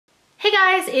Hey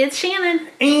guys, it's Shannon.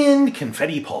 And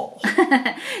Confetti Paul.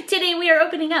 Today we are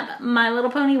opening up My Little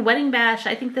Pony Wedding Bash.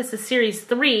 I think this is series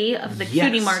 3 of the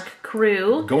Cutie Mark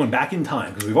crew. We're going back in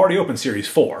time because we've already opened series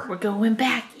 4. We're going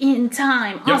back in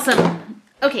time. Yep. Awesome.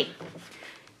 Okay.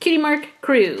 Cutie Mark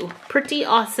crew. Pretty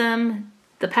awesome.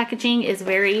 The packaging is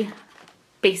very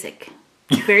basic.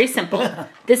 Very simple.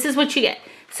 This is what you get.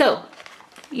 So,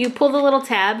 you pull the little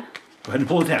tab. Go ahead and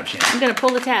pull the tab, Shannon. I'm going to pull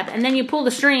the tab. And then you pull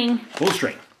the string. Pull the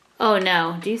string. Oh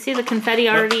no, do you see the confetti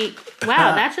already?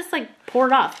 Wow, that just like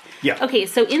poured off. Yeah. Okay,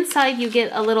 so inside you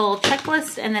get a little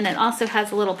checklist, and then it also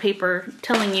has a little paper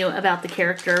telling you about the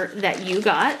character that you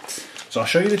got. So I'll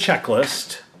show you the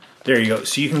checklist. There you go.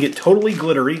 So you can get totally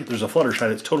glittery. There's a Fluttershy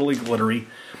that's totally glittery.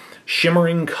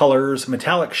 Shimmering colors,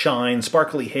 metallic shine,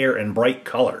 sparkly hair, and bright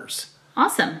colors.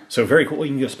 Awesome. So very cool.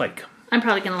 You can get a spike. I'm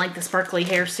probably going to like the sparkly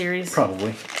hair series.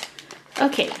 Probably.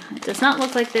 Okay, it does not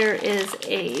look like there is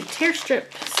a tear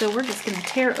strip, so we're just going to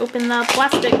tear open the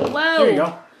plastic. Whoa! There you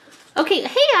go. Okay,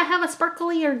 hey, I have a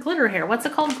sparkly or glitter hair. What's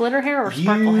it called? Glitter hair or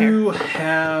sparkle hair? You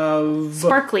have...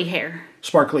 Sparkly hair.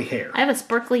 Sparkly hair. I have a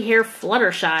sparkly hair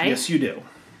Fluttershy. Yes, you do.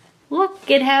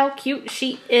 Look at how cute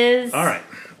she is. All right.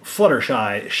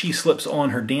 Fluttershy, she slips on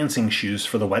her dancing shoes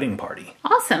for the wedding party.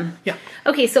 Awesome. Yeah.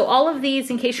 Okay, so all of these,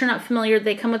 in case you're not familiar,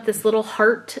 they come with this little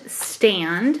heart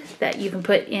stand that you can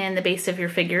put in the base of your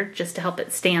figure just to help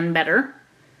it stand better.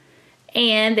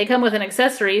 And they come with an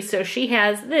accessory, so she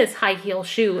has this high heel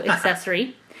shoe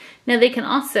accessory. Now they can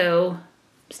also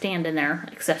stand in their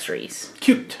accessories.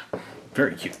 Cute.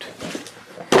 Very cute.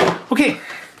 Okay,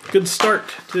 good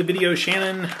start to the video,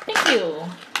 Shannon. Thank you.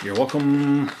 You're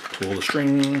welcome. Pull the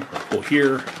string, pull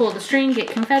here. Pull the string, get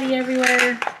confetti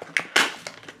everywhere.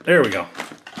 There we go.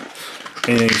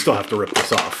 And then you still have to rip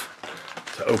this off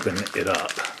to open it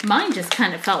up. Mine just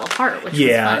kind of fell apart, which was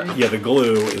fun. Yeah, the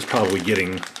glue is probably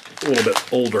getting a little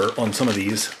bit older on some of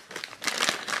these.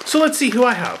 So let's see who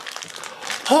I have.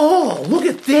 Oh, look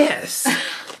at this.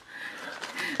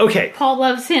 Okay. Paul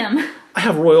loves him. I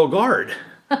have Royal Guard.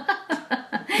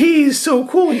 He's so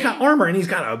cool. He's got armor and he's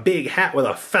got a big hat with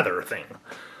a feather thing.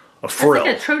 A frill. That's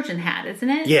like a Trojan hat, isn't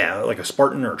it? Yeah, like a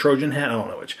Spartan or a Trojan hat. I don't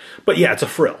know which. But yeah, it's a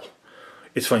frill.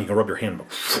 It's fun. You can rub your hand.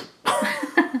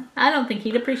 I don't think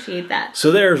he'd appreciate that.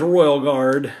 So there's Royal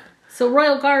Guard. So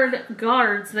Royal Guard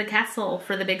guards the castle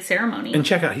for the big ceremony. And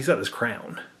check out, he's got his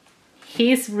crown.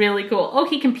 He's really cool. Oh,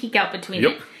 he can peek out between it.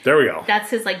 Yep, there we go.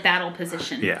 That's his like battle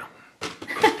position. Yeah.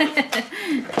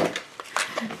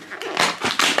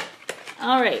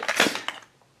 All right.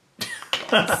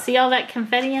 See all that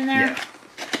confetti in there? Yeah.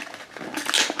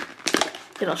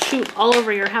 It'll shoot all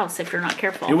over your house if you're not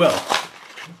careful. It will.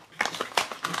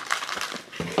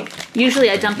 Usually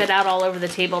I dump it out all over the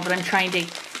table, but I'm trying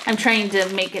to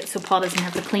make it so Paul doesn't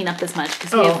have to clean up as much.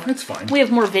 Oh, that's fine. We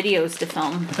have more videos to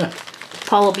film.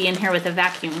 Paul will be in here with a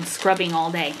vacuum scrubbing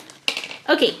all day.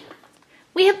 Okay.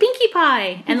 We have Pinkie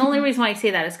Pie. And the only reason why I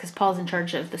say that is because Paul's in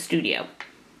charge of the studio.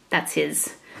 That's his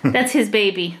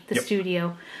baby, the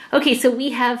studio. Okay, so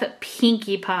we have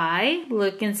Pinkie Pie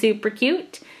looking super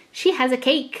cute. She has a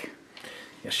cake.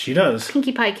 Yes, she does.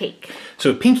 Pinkie Pie cake.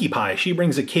 So Pinkie Pie, she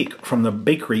brings a cake from the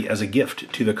bakery as a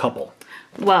gift to the couple.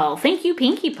 Well, thank you,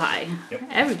 Pinkie Pie. Yep.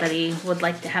 Everybody would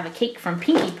like to have a cake from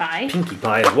Pinkie Pie. Pinkie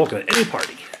Pie is welcome at any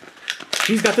party.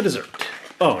 She's got the dessert.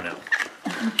 Oh, no.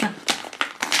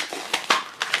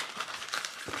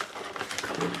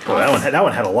 Oh, that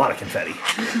one had a lot of confetti.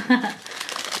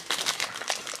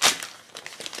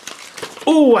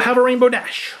 Oh, I have a rainbow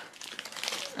dash.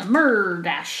 A Mer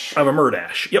Dash. I have a Mer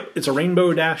Dash. Yep, it's a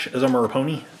rainbow dash as a Mer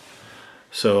pony.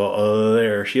 So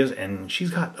there she is, and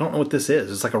she's got, I don't know what this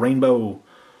is. It's like a rainbow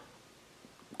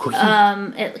cookie.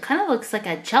 It kind of looks like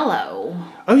a Jello.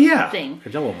 Oh yeah, thing. A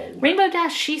Jello mold. Rainbow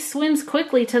Dash. She swims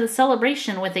quickly to the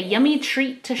celebration with a yummy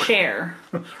treat to share.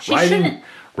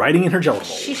 Riding in her Jello mold.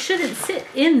 She shouldn't sit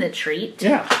in the treat.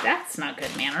 Yeah, that's not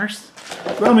good manners.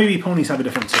 Well, maybe ponies have a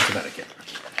different sense of etiquette.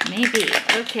 Maybe.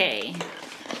 Okay.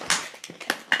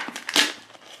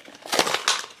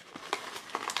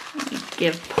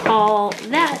 Give Paul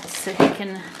that so he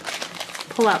can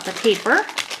pull out the paper.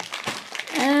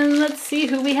 And let's see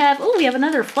who we have. Oh, we have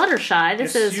another Fluttershy.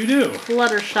 This is you do.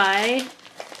 Fluttershy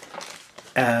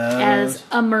as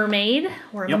a mermaid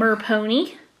or a mer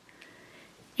pony.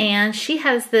 And she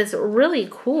has this really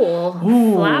cool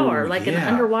flower, like an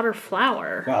underwater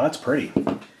flower. Wow, that's pretty.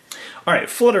 All right,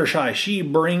 Fluttershy, she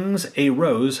brings a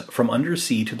rose from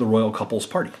undersea to the royal couple's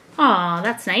party. Aw,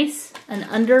 that's nice. An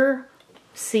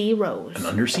undersea rose. An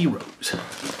undersea rose.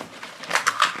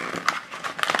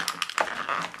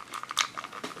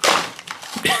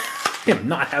 I am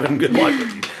not having good luck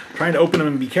with you. Trying to open them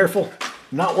and be careful.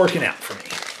 Not working out for me.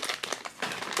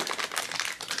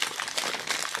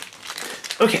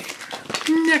 Okay,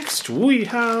 next we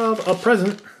have a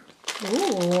present.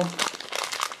 Ooh.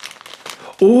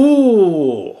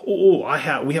 Ooh,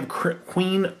 we have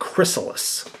Queen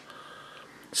Chrysalis.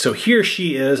 So here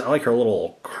she is. I like her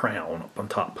little crown up on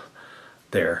top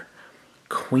there.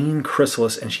 Queen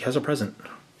Chrysalis, and she has a present.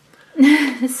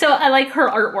 So I like her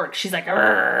artwork. She's like,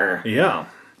 "Arr." Yeah.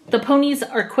 The ponies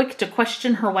are quick to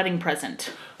question her wedding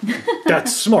present.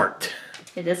 That's smart.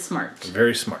 It is smart.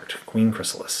 Very smart. Queen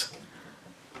Chrysalis.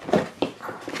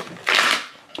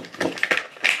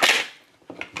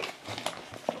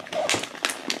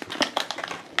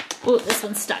 Ooh, this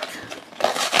one's stuck.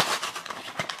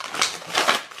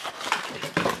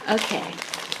 Okay.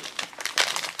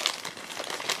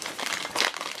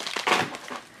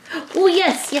 Oh,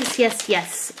 yes, yes, yes,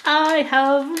 yes. I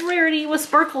have Rarity with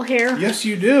sparkle hair. Yes,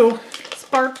 you do.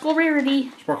 Sparkle Rarity.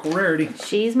 Sparkle Rarity.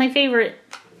 She's my favorite.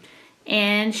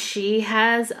 And she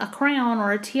has a crown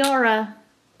or a tiara.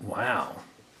 Wow.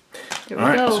 There we All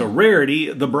right, go. so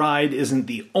Rarity, the bride, isn't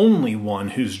the only one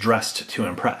who's dressed to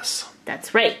impress.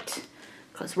 That's right.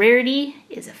 Because Rarity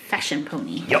is a fashion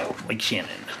pony. Yo, like Shannon.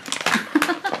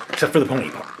 Except for the pony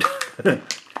part.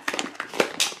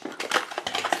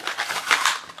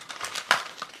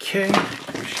 Okay,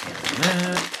 there's Shannon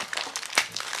that.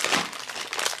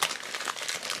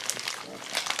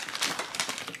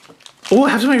 Oh, I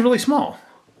have something really small.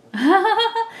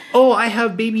 Oh, I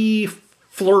have baby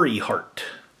Flurry Heart.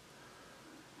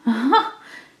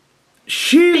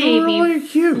 She's Baby really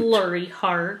cute. Flurry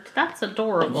Heart. That's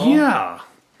adorable. Yeah.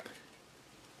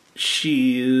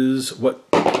 She's what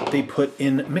they put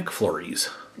in McFlurries.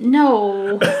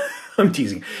 No. I'm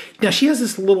teasing. Now, she has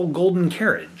this little golden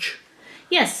carriage.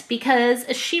 Yes, because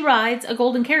she rides a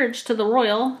golden carriage to the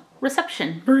royal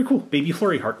reception. Very cool. Baby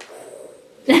Flurry Heart.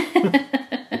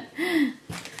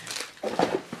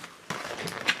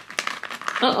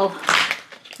 Uh-oh.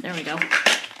 There we go.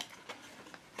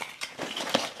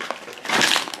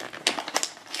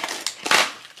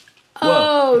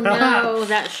 Oh, no.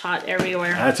 That shot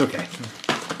everywhere. That's okay.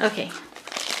 Okay.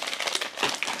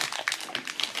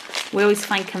 We always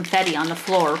find confetti on the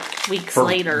floor weeks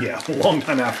later. Yeah, a long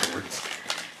time afterwards.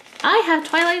 I have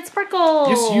Twilight Sparkle.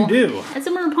 Yes, you do. As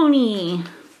a merpony.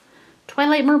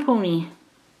 Twilight Merpony.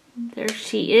 There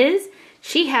she is.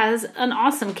 She has an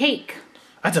awesome cake.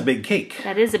 That's a big cake.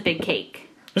 That is a big cake.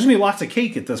 There's going to be lots of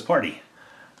cake at this party.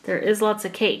 There is lots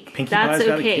of cake. Pinkie That's Pie's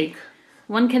got a okay. cake.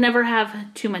 One can never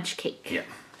have too much cake. Yeah.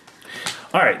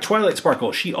 All right, Twilight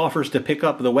Sparkle. She offers to pick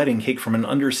up the wedding cake from an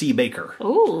undersea baker.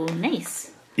 Oh,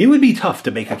 nice. It would be tough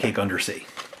to bake a cake undersea.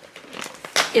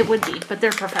 It would be, but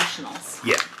they're professionals.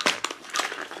 Yeah.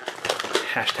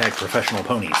 Hashtag professional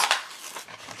ponies.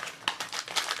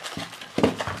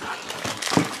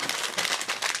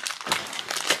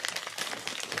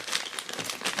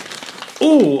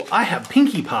 Oh, I have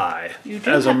Pinkie Pie You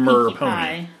do as a have mer Pinkie pony.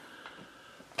 Pie.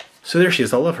 So there she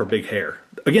is. I love her big hair.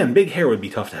 Again, big hair would be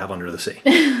tough to have under the sea.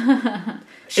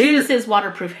 She uses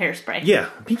waterproof hairspray. Yeah,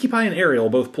 Pinkie Pie and Ariel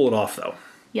both pull it off, though.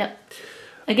 Yep.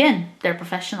 Again, they're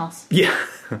professionals. Yeah.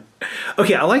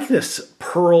 Okay, I like this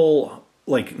pearl,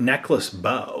 like, necklace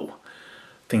bow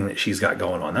thing that she's got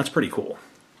going on. That's pretty cool.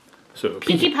 So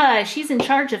Pinkie Pie, she's in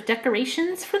charge of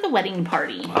decorations for the wedding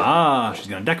party. Ah, she's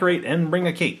going to decorate and bring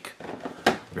a cake.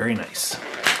 Very nice.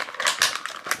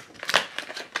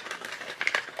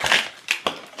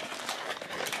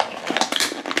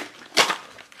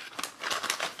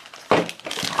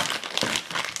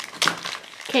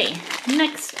 Okay,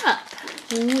 next up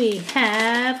we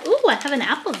have... Ooh, I have an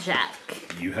Applejack.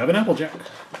 You have an Applejack.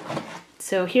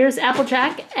 So here's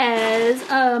Applejack as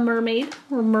a mermaid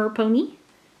or merpony.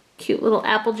 Cute little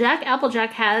Applejack.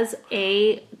 Applejack has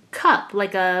a cup,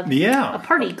 like a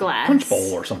party glass. Punch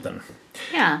bowl or something.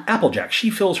 Yeah. Applejack, she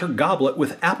fills her goblet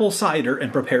with apple cider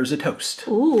and prepares a toast.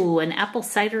 Ooh, an apple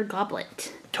cider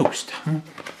goblet. Toast.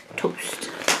 Toast.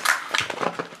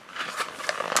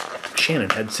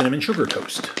 Shannon had cinnamon sugar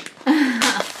toast.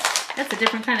 That's a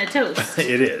different kind of toast.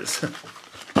 It is.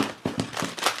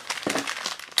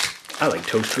 I like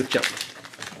toast with jelly.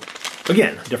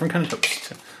 Again, different kind of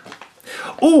toast.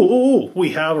 Oh,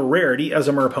 we have a Rarity as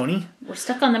a merpony. We're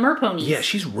stuck on the merponies. Yeah,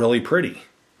 she's really pretty.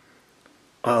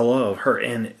 I love her.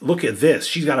 And look at this.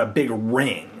 She's got a big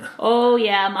ring Oh,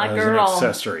 yeah, my as girl. an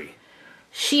accessory.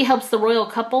 She helps the royal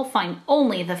couple find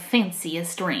only the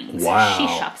fanciest rings. Wow. She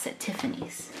shops at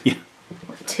Tiffany's. Yeah.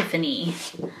 Or Tiffany.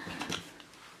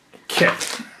 Okay.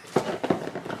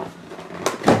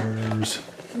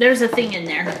 There's a thing in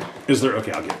there. Is there?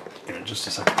 Okay, I'll get it in just a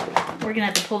second. We're going to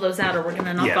have to pull those out or we're going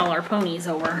to knock all our ponies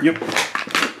over. Yep.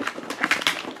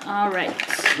 All right.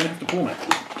 I'm going to have to pull them out.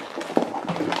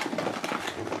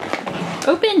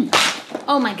 Open.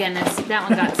 Oh my goodness, that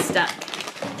one got stuck.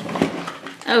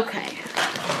 Okay.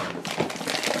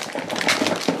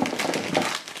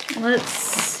 Let's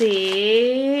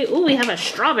see. Ooh, we have a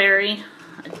strawberry.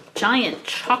 A giant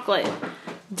chocolate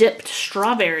dipped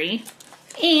strawberry.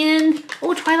 And,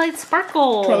 oh, Twilight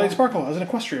Sparkle. Twilight Sparkle as an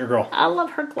Equestria girl. I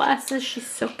love her glasses. She's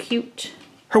so cute.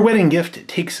 Her wedding gift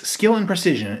takes skill and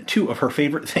precision, 2 of her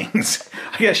favorite things.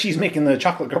 I guess she's making the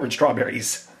chocolate-covered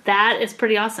strawberries. That is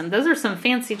pretty awesome. Those are some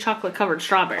fancy chocolate-covered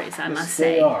strawberries, I must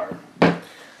say. They are.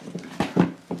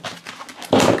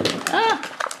 Ah.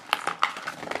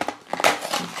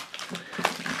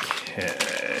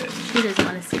 Okay. She doesn't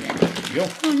want to see that. There you go.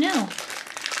 Oh, no.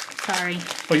 Sorry.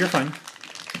 Oh, you're fine.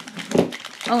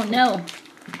 Oh, no.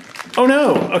 Oh,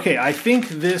 no. Okay, I think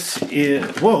this is...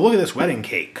 Whoa, look at this wedding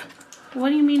cake. What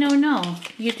do you mean, oh, no?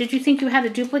 Did you think you had a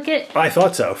duplicate? I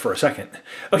thought so for a second.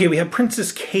 Okay, we have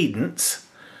Princess Cadence.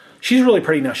 She's really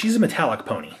pretty now. She's a metallic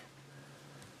pony.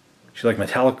 She's like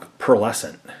metallic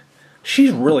pearlescent.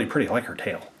 She's really pretty. I like her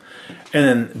tail. And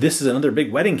then this is another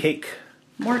big wedding cake.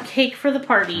 More cake for the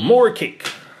party. More cake.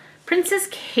 Princess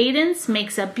Cadence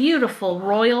makes a beautiful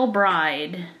royal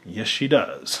bride. Yes, she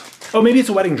does. Oh, maybe it's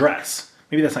a wedding dress.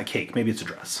 Maybe that's not cake. Maybe it's a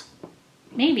dress.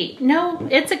 Maybe. No,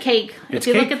 it's a cake. It's if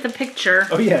you cake? look at the picture.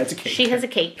 Oh, yeah, it's a cake. She has a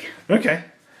cake. Okay.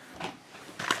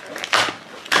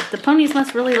 The ponies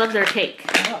must really love their cake.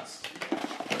 Yes.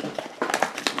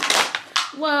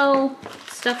 Whoa.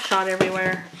 Stuff shot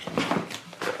everywhere.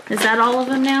 Is that all of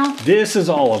them now? This is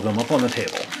all of them up on the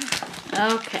table.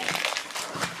 Okay.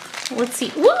 Let's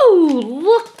see. Woo!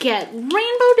 Look at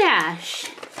Rainbow Dash.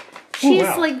 She's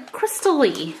wow. like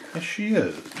crystal-y. Yes, she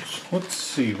is. Let's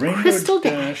see. Rainbow Crystal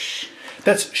Dash.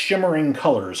 That's Shimmering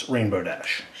Colors Rainbow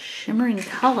Dash. Shimmering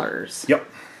colors. Yep.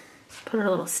 Put her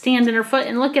little stand in her foot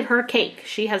and look at her cake.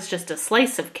 She has just a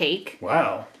slice of cake.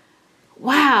 Wow.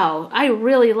 Wow, I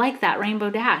really like that Rainbow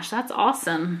Dash. That's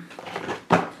awesome.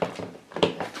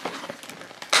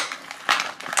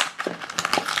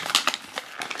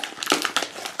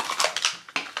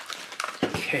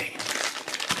 Okay.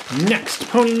 Next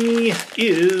pony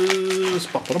is...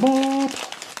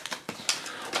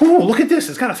 Oh, look at this.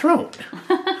 It's got a throne.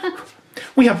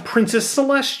 We have Princess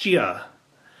Celestia.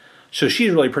 So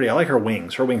she's really pretty. I like her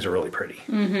wings. Her wings are really pretty.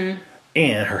 Mm-hmm.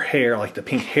 And her hair, I like the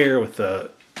pink hair with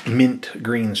the mint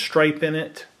green stripe in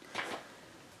it.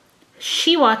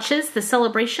 She watches the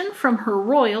celebration from her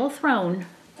royal throne.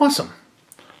 Awesome.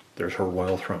 There's her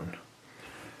royal throne.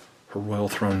 Her royal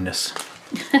throneness.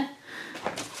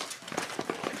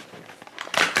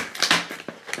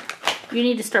 You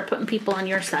need to start putting people on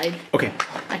your side. Okay.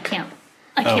 I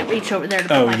can't reach over there to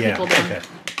put my people down. Okay.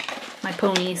 My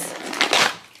ponies.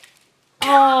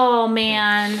 Oh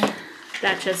man,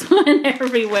 that just went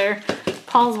everywhere.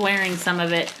 Paul's wearing some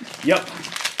of it. Yep.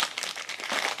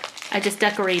 I just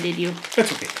decorated you.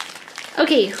 That's okay.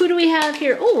 Okay, who do we have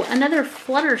here? Oh, another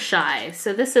Fluttershy.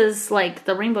 So this is like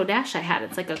the Rainbow Dash I had.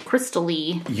 It's like a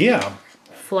crystal-y Yeah.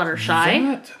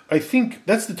 Fluttershy. I think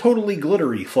that's the totally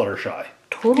glittery Fluttershy.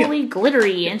 Totally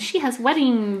glittery, and she has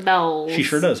wedding bells. She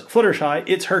sure does. Fluttershy,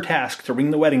 it's her task to ring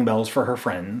the wedding bells for her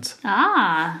friends.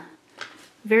 Ah,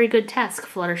 very good task,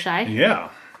 Fluttershy. Yeah.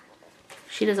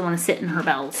 She doesn't want to sit in her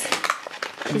bells.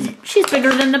 She's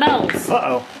bigger than the bells.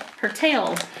 Uh-oh. Her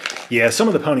tail. Yeah, some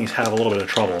of the ponies have a little bit of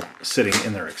trouble sitting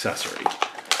in their accessory.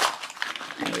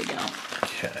 There we go.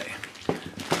 Okay.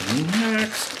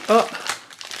 Next up.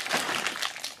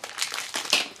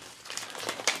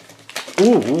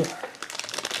 Ooh.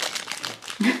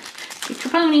 Get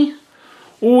your pony.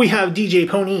 Ooh, we have DJ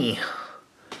Pony.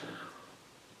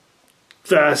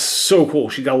 That's so cool.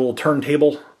 She got a little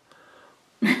turntable.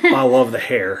 I love the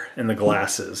hair and the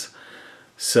glasses.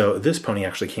 So this pony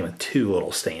actually came with 2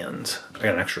 little stands. I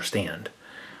got an extra stand.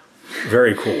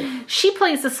 Very cool. She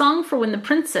plays the song for when the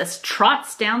princess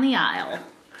trots down the aisle.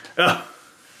 Oh.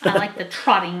 I like the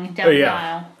trotting down the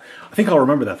aisle. I think I'll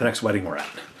remember that the next wedding we're at.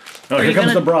 Oh, here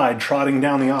comes the bride trotting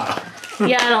down the aisle.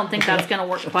 Yeah, I don't think that's going to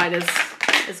work quite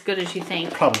as good as you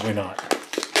think. Probably not.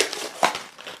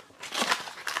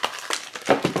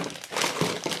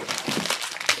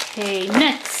 Okay,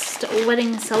 next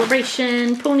wedding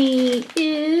celebration pony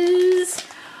is...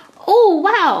 Oh,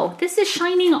 wow. This is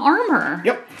Shining Armor.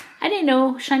 Yep. I didn't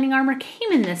know Shining Armor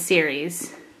came in this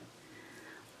series.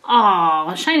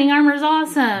 Aw, Shining Armor is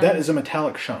awesome. That is a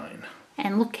metallic shine.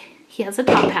 And look, he has a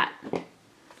top hat.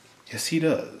 Yes, he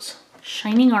does.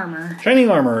 Shining Armor. Shining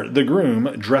Armor, the groom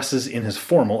dresses in his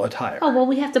formal attire. Oh, well,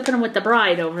 we have to put him with the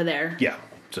bride over there. Yeah,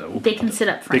 so... They can sit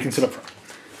up front. They can sit up front.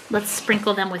 Let's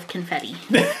sprinkle them with confetti.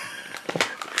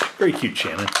 Very cute,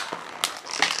 Shannon.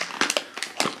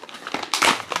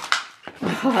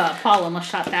 Paul almost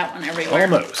shot that one everywhere.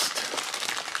 Almost.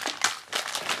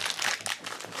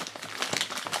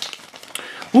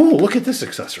 Ooh, look at this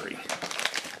accessory.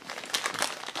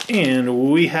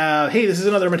 And we have, hey, this is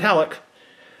another metallic.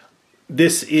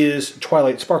 This is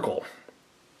Twilight Sparkle.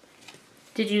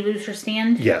 Did you lose your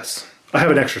stand? Yes. I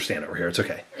have an extra stand over here. It's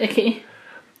okay. Okay.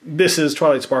 This is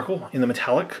Twilight Sparkle in the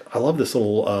metallic. I love this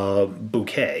little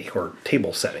bouquet or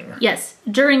table setting. Yes.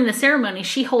 During the ceremony,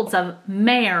 she holds a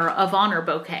Mayor of Honor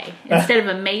bouquet. Instead of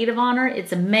a Maid of Honor,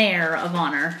 it's a Mayor of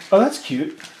Honor. Oh, that's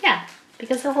cute. Yeah,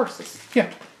 because they're horses.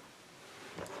 Yeah.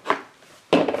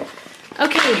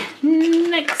 Okay,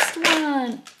 next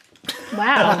one.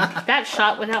 Wow, that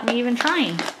shot without me even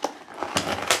trying.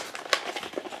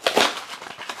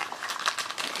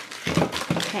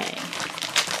 Okay.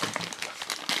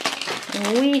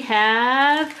 We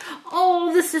have,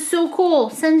 oh, this is so cool.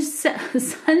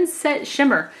 Sunset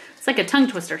Shimmer. It's like a tongue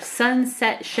twister.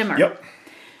 Sunset Shimmer. Yep.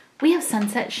 We have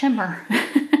Sunset Shimmer.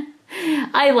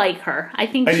 I like her. I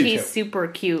think she's super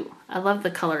cute. I love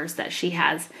the colors that she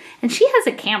has. And she has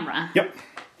a camera. Yep.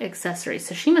 Accessory.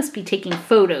 So she must be taking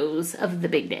photos of the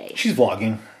big day. She's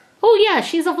vlogging. Oh yeah,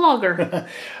 she's a vlogger.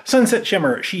 Sunset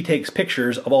Shimmer, she takes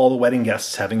pictures of all the wedding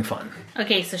guests having fun.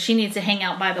 Okay, so she needs to hang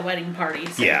out by the wedding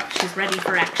parties. So yeah. She's ready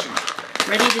for action.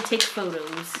 Ready to take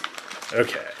photos.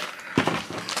 Okay.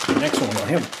 Next one, we'll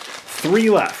have 3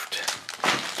 left.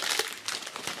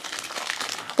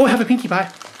 Oh, I have a Pinkie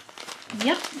Pie.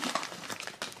 Yep.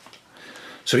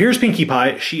 So here's Pinkie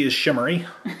Pie. She is shimmery.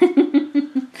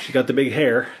 She got the big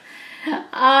hair.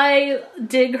 I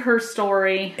dig her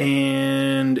story.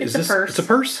 And it's a purse. It's a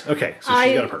purse? Okay, so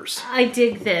she got a purse. I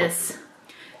dig this.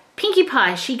 Pinkie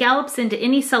Pie, she gallops into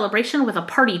any celebration with a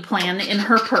party plan in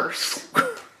her purse.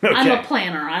 Okay. I'm a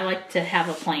planner. I like to have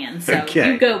a plan. So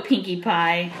you go, Pinkie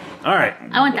Pie. All right.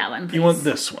 I want that one, please. You want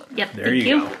this one? Yep. There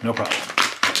you go. No problem.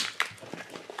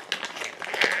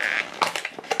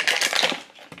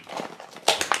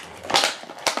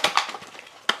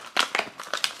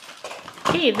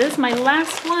 Okay, this is my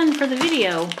last one for the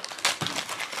video.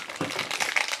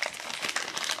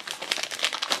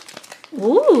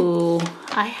 Ooh,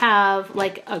 I have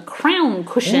like a crown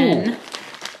cushion.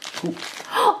 Ooh.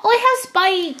 Oh, I have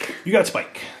Spike. You got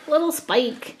Spike. Little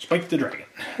Spike. Spike the dragon.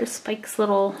 Here's Spike's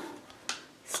little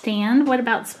stand. What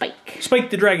about Spike?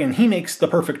 Spike the dragon. He makes the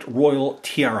perfect royal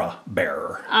tiara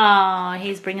bearer. Oh,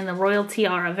 he's bringing the royal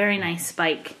tiara. Very nice,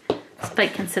 Spike.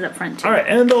 Spike can sit up front too. All right,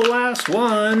 and the last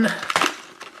one.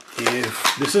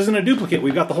 If this isn't a duplicate,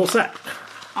 we've got the whole set.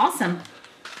 Awesome.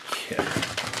 Yeah.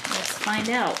 Let's find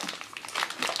out.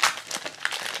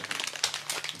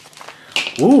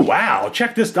 Ooh, wow.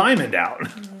 Check this diamond out.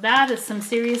 That is some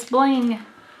serious bling.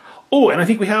 Oh, and I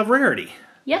think we have Rarity.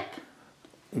 Yep.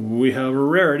 We have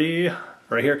Rarity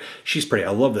right here. She's pretty.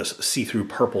 I love this see-through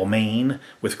purple mane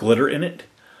with glitter in it.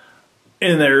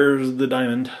 And there's the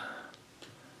diamond.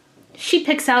 She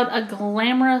picks out a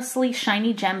glamorously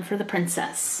shiny gem for the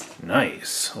princess.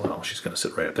 Nice. Well, she's going to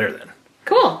sit right up there then.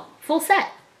 Cool. Full set.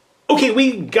 Okay,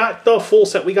 we got the full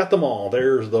set. We got them all.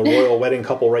 There's the royal wedding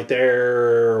couple right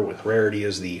there with Rarity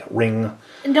as the ring.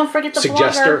 And don't forget the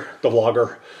suggester, vlogger. The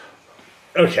vlogger.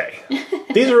 Okay.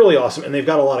 These are really awesome, and they've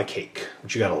got a lot of cake,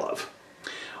 which you got to love.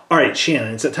 All right,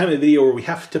 Shannon, it's that time of the video where we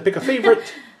have to pick a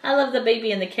favorite. I love the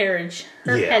baby in the carriage.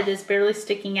 Her head is barely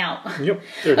sticking out. Yep,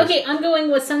 there it is. Okay, I'm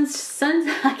going with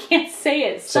I can't say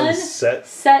it.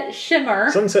 Sunset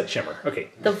Shimmer. Sunset Shimmer. Okay.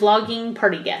 The vlogging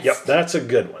party guest. Yep, that's a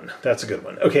good one. That's a good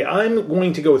one. Okay, I'm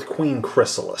going to go with Queen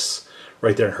Chrysalis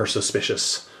right there in her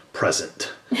suspicious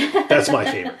present. That's my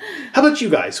favorite. How about you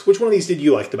guys? Which one of these did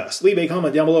you like the best? Leave a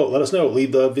comment down below. Let us know.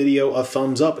 Leave the video a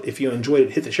thumbs up if you enjoyed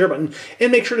it. Hit the share button.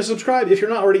 And make sure to subscribe if you're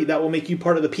not already. That will make you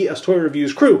part of the PS Toy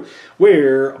Reviews crew,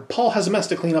 where Paul has a mess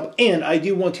to clean up. And I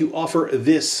do want to offer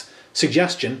this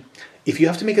suggestion. If you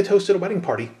have to make a toast at a wedding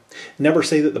party, never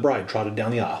say that the bride trotted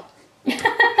down the aisle.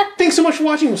 Thanks so much for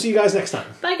watching. We'll see you guys next time.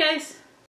 Bye, guys.